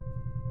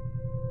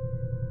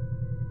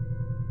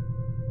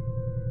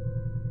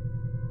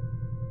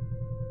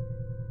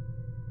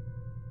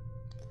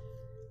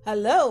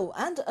Hello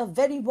and a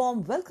very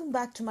warm welcome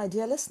back to my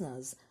dear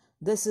listeners.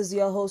 This is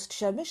your host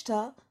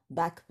Sharmishta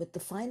back with the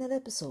final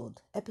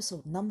episode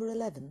number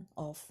 11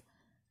 of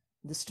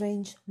The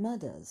Strange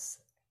Murders.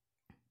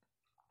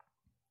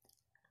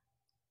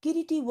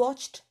 Kiriti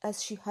watched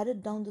as she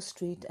hurried down the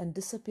street and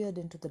disappeared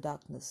into the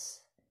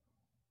darkness.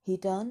 He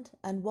turned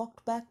and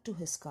walked back to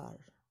his car.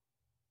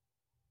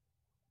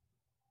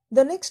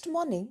 The next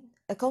morning,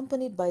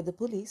 accompanied by the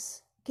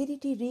police,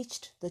 Kiriti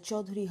reached the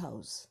Chaudhary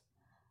house.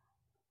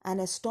 An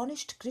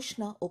astonished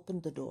Krishna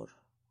opened the door.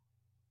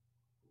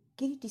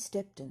 Kiriti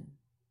stepped in.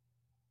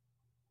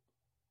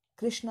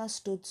 Krishna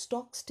stood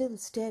stock still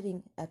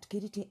staring at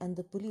Kiriti and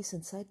the police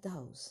inside the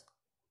house.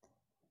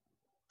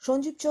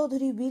 Sanjeev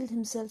Chaudhary wheeled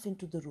himself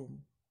into the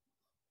room.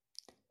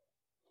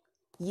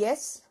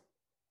 Yes,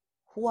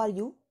 who are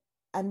you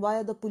and why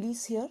are the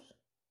police here?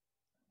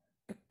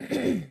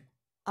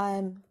 I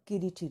am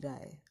Kiriti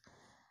Rai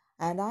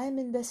and I am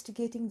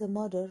investigating the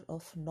murder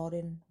of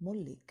Norin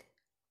Mollik.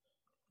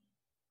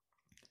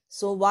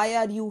 So why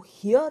are you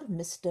here,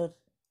 Mr.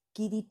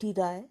 Kiriti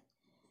Rai?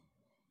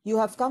 You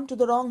have come to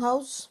the wrong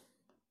house?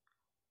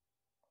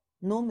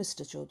 No,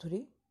 Mr.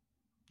 Chaudhary,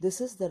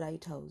 this is the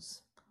right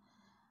house.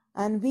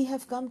 And we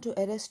have come to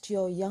arrest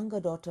your younger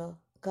daughter,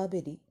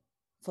 Kaberi,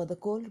 for the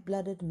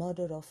cold-blooded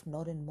murder of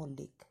Norin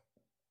Mollik.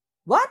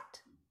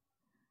 What?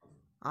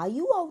 Are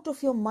you out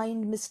of your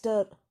mind,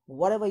 Mr.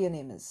 whatever your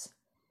name is?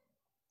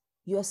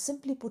 You are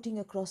simply putting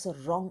across a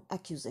wrong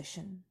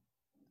accusation.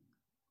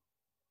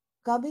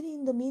 Kaberi,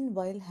 in the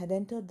meanwhile, had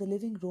entered the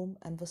living room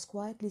and was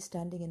quietly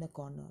standing in a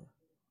corner.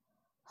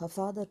 Her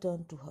father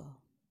turned to her.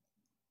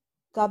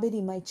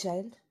 Kaberi, my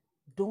child,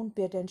 don't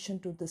pay attention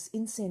to this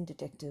insane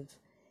detective.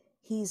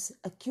 He's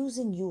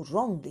accusing you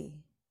wrongly.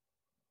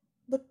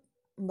 But,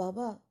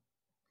 Baba,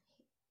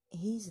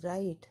 he's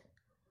right.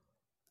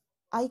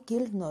 I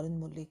killed Norin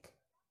Mollik.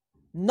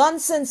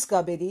 Nonsense,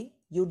 Kaberi.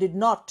 You did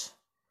not.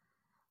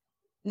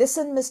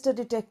 Listen, Mr.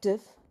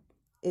 Detective.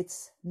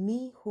 It's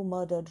me who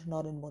murdered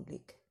Norin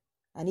Mollik.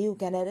 And you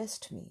can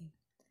arrest me.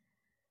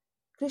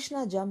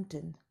 Krishna jumped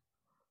in.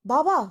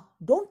 Baba,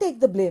 don't take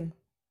the blame.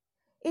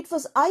 It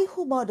was I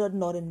who murdered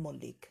Norin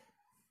Mollik.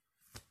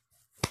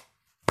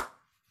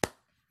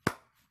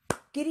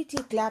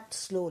 Kiriti clapped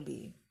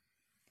slowly.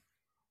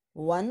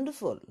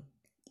 Wonderful.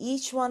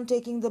 Each one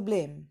taking the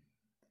blame.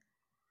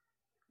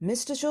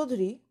 Mr.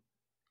 Chaudhary,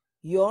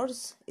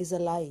 yours is a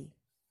lie.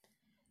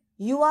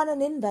 You are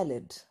an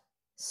invalid,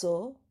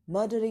 so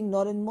murdering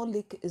Norin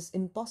Mollik is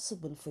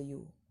impossible for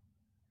you.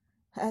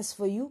 As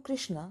for you,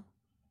 Krishna,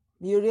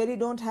 you really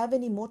don't have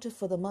any motive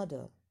for the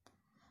murder.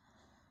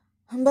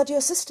 But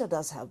your sister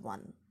does have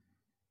one.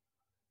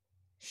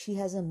 She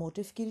has a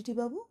motive, Kiriti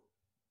Babu?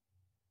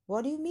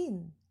 What do you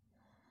mean?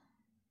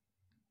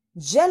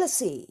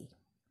 Jealousy,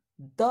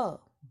 the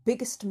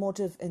biggest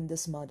motive in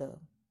this murder.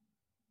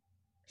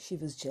 She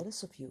was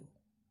jealous of you.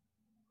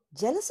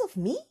 Jealous of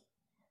me?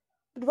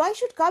 But why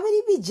should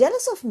Kaveri be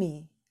jealous of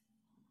me?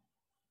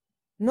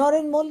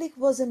 Norin Mollik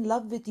was in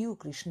love with you,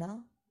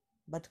 Krishna,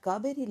 but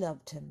Kaveri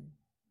loved him.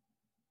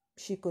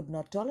 She could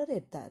not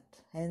tolerate that.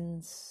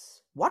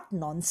 Hence, what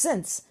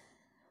nonsense!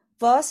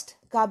 First,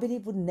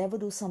 Kaveri would never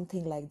do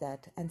something like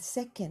that. And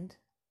second,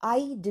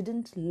 I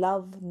didn't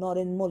love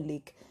Norin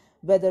Mollik.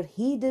 Whether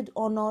he did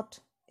or not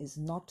is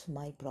not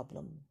my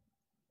problem.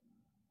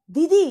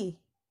 Didi,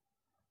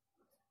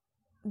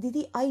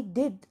 I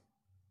did.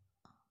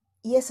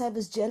 Yes, I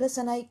was jealous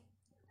and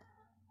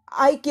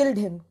I killed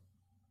him.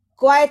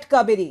 Quiet,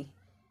 Kaberi,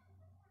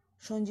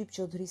 Sanjeev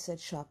Chaudhary said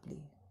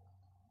sharply.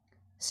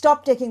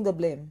 Stop taking the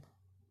blame.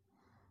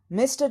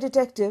 Mr.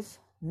 Detective,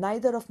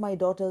 neither of my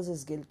daughters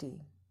is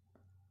guilty.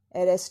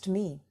 Arrest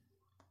me.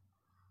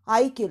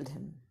 I killed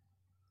him.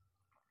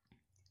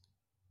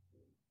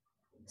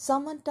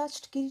 Someone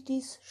touched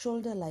Kiriti's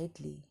shoulder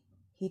lightly.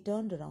 He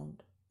turned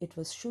around. It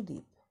was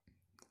Shudeep.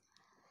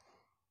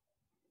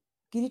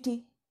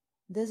 Kiriti,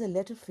 there's a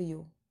letter for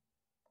you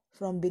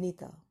from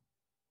Binita.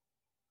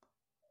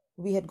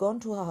 We had gone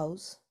to her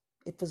house.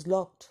 It was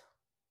locked.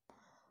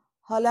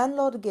 Her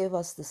landlord gave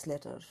us this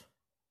letter.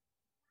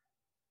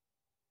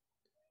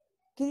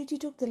 Kiriti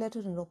took the letter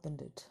and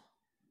opened it.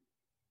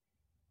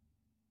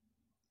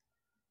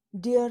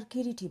 Dear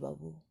Kiriti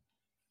Babu,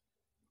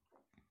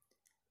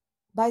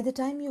 by the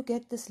time you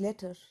get this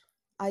letter,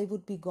 I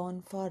would be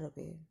gone far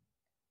away.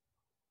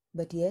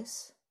 But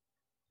yes,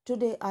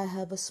 today I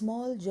have a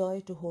small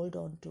joy to hold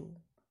on to.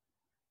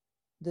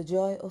 The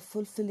joy of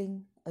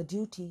fulfilling a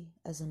duty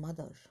as a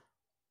mother.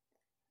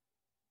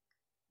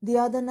 The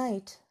other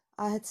night,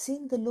 I had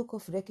seen the look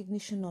of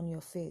recognition on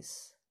your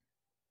face.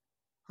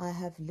 I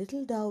have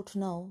little doubt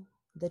now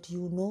that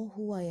you know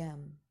who I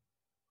am.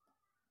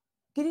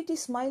 Kiriti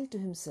smiled to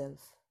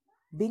himself.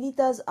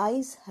 Binita's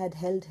eyes had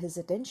held his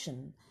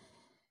attention.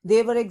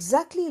 They were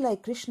exactly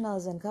like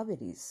Krishna's and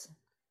Kaveri's.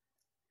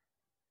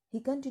 He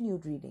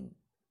continued reading.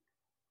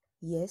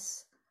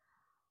 Yes,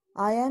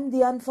 I am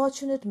the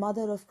unfortunate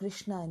mother of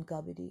Krishna and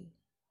Kaveri.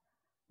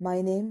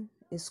 My name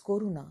is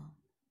Koruna.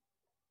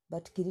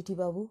 But Kiriti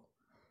Babu,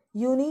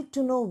 You need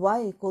to know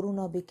why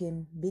Coruna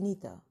became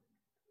Binita.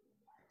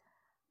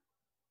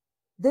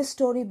 This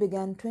story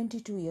began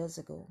 22 years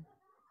ago.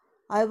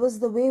 I was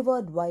the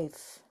wayward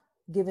wife,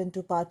 given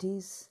to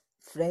parties,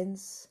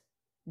 friends,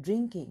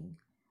 drinking,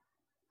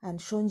 and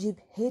Shonjib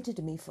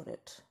hated me for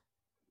it.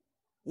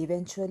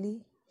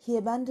 Eventually, he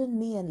abandoned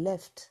me and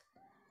left,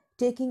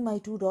 taking my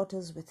 2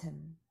 daughters with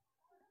him.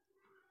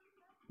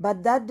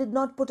 But that did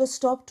not put a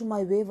stop to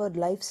my wayward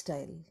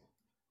lifestyle.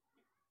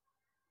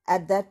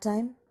 At that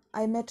time,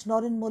 I met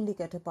Norin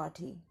Mullik at a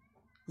party.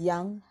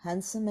 Young,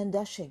 handsome and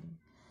dashing.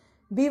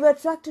 We were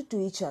attracted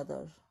to each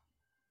other.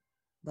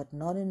 But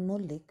Norin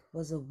Mullik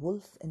was a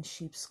wolf in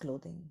sheep's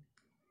clothing.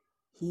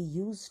 He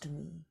used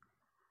me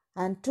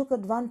and took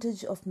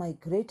advantage of my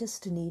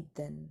greatest need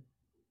then,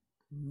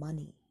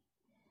 money.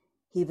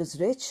 He was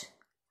rich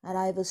and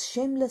I was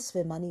shameless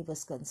where money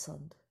was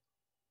concerned.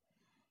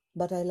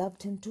 But I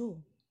loved him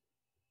too.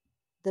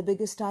 The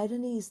biggest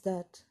irony is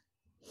that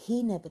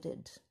he never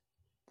did.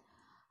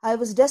 I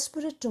was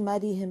desperate to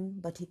marry him,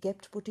 but he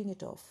kept putting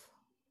it off.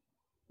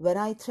 When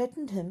I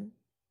threatened him,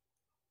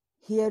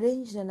 he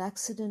arranged an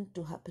accident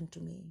to happen to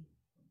me.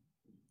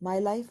 My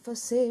life was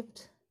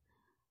saved,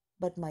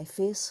 but my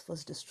face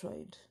was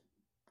destroyed.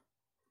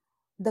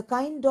 The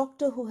kind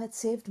doctor who had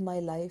saved my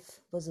life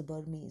was a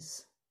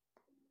Burmese.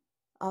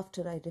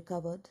 After I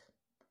recovered,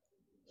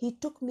 he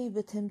took me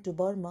with him to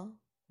Burma,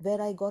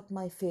 where I got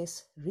my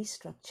face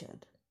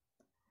restructured.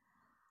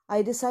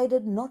 I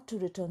decided not to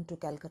return to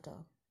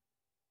Calcutta.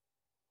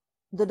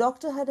 The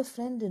doctor had a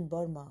friend in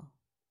Burma,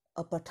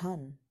 a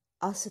Pathan,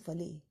 Asif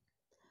Ali,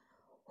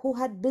 who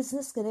had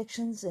business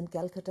connections in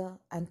Calcutta,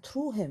 and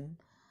through him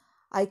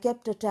I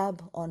kept a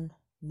tab on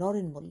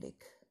Norin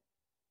Mullik.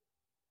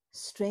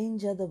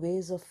 Strange are the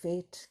ways of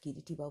fate,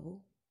 Kiriti Babu.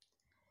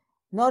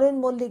 Norin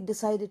Mullik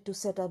decided to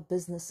set up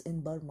business in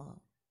Burma.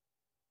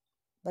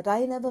 But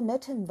I never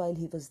met him while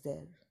he was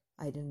there.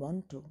 I didn't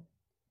want to.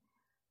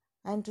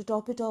 And to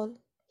top it all,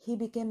 he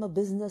became a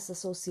business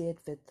associate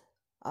with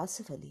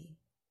Asif Ali.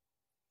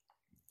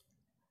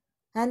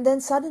 And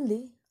then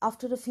suddenly,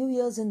 after a few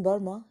years in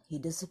Burma, he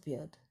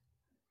disappeared.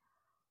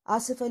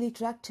 Asif Ali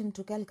tracked him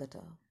to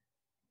Calcutta.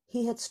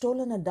 He had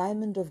stolen a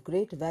diamond of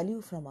great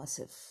value from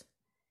Asif.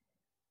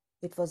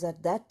 It was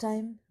at that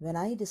time when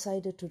I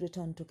decided to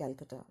return to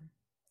Calcutta.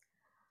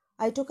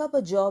 I took up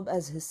a job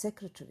as his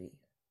secretary.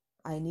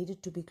 I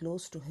needed to be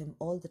close to him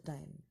all the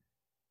time.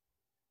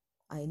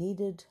 I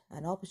needed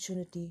an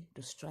opportunity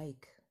to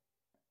strike.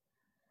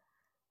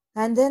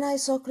 And then I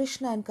saw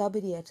Krishna and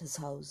Kabiri at his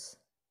house.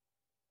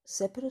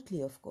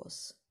 Separately, of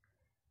course.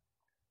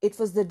 It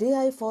was the day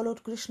I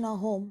followed Krishna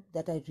home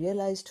that I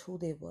realized who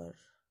they were.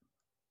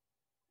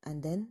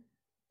 And then,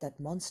 that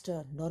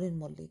monster, Norin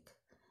Mullik,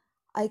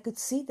 I could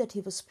see that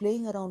he was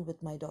playing around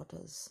with my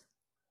daughters.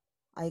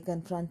 I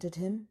confronted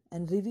him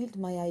and revealed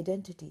my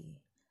identity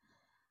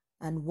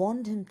and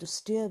warned him to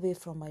stay away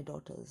from my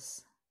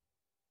daughters.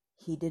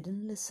 He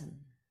didn't listen.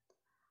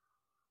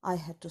 I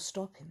had to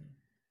stop him.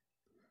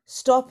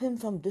 Stop him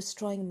from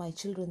destroying my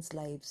children's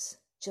lives,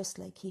 just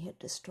like he had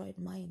destroyed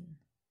mine.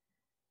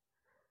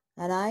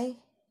 And I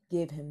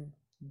gave him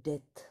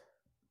death,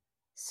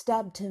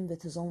 stabbed him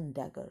with his own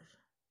dagger.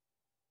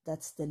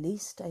 That's the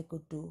least I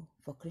could do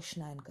for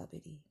Krishna and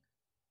Kabiri.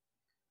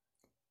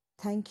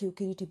 Thank you,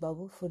 Kiriti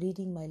Babu, for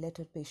reading my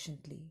letter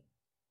patiently.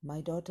 My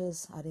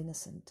daughters are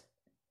innocent.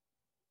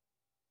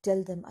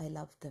 Tell them I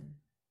love them.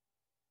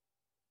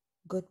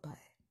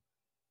 Goodbye.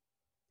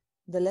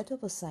 The letter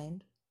was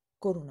signed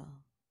Coruna.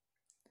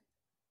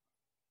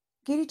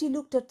 Kiriti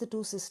looked at the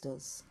two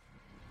sisters.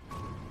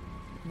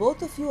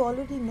 Both of you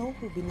already know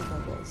who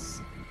Binita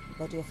was,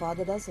 but your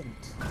father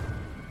doesn't.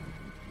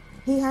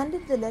 He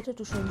handed the letter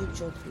to Shonjib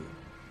Chaudhary.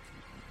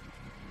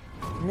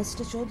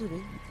 Mr.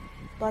 Chaudhary,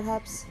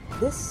 perhaps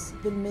this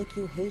will make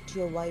you hate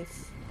your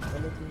wife a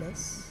little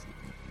less.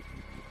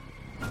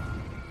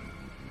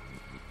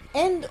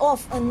 End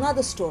of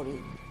another story.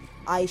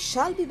 I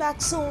shall be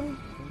back soon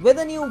with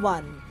a new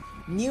one.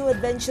 New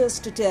adventures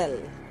to tell.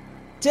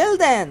 Till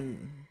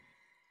then.